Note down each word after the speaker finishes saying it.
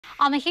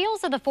On the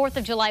heels of the 4th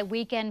of July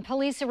weekend,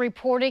 police are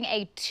reporting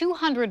a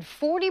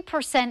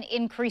 240%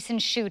 increase in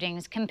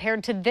shootings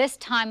compared to this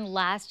time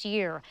last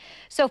year.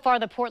 So far,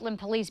 the Portland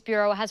Police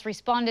Bureau has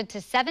responded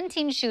to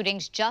 17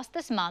 shootings just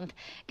this month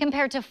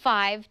compared to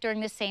 5 during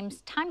the same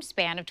time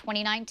span of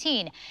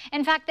 2019.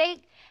 In fact,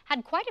 they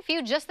had quite a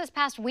few just this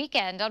past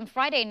weekend. On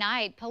Friday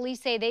night,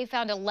 police say they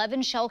found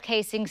 11 shell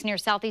casings near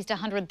Southeast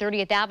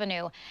 130th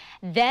Avenue.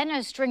 Then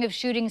a string of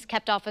shootings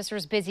kept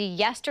officers busy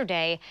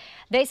yesterday.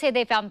 They say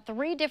they found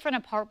 3 different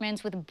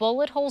apartments with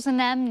bullet holes in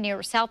them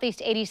near Southeast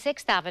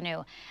 86th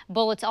Avenue.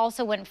 Bullets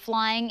also went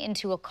flying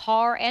into a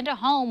car and a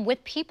home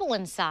with people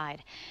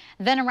inside.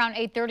 Then around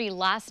 8:30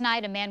 last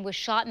night, a man was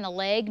shot in the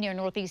leg near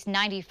Northeast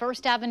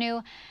 91st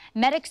Avenue.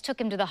 Medics took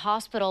him to the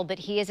hospital, but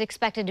he is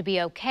expected to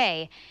be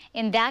okay.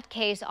 In that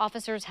case,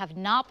 officers have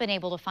not been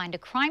able to find a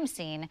crime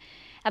scene.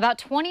 About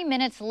 20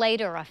 minutes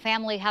later, a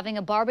family having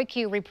a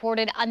barbecue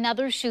reported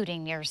another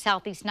shooting near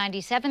Southeast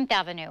 97th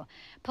Avenue.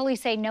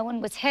 Police say no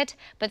one was hit,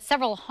 but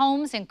several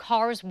homes and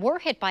cars were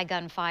hit by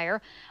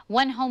gunfire.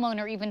 One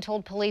homeowner even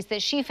told police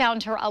that she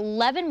found her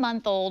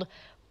 11-month-old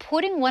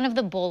putting one of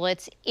the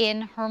bullets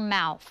in her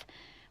mouth.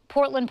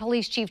 Portland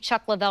Police Chief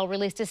Chuck Lavelle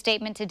released a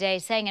statement today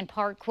saying in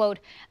part, quote,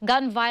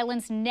 "Gun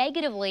violence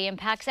negatively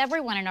impacts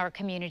everyone in our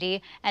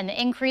community, and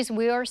the increase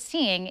we are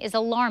seeing is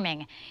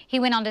alarming." He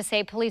went on to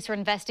say police are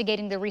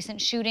investigating the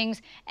recent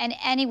shootings, and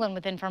anyone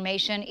with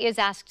information is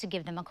asked to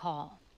give them a call.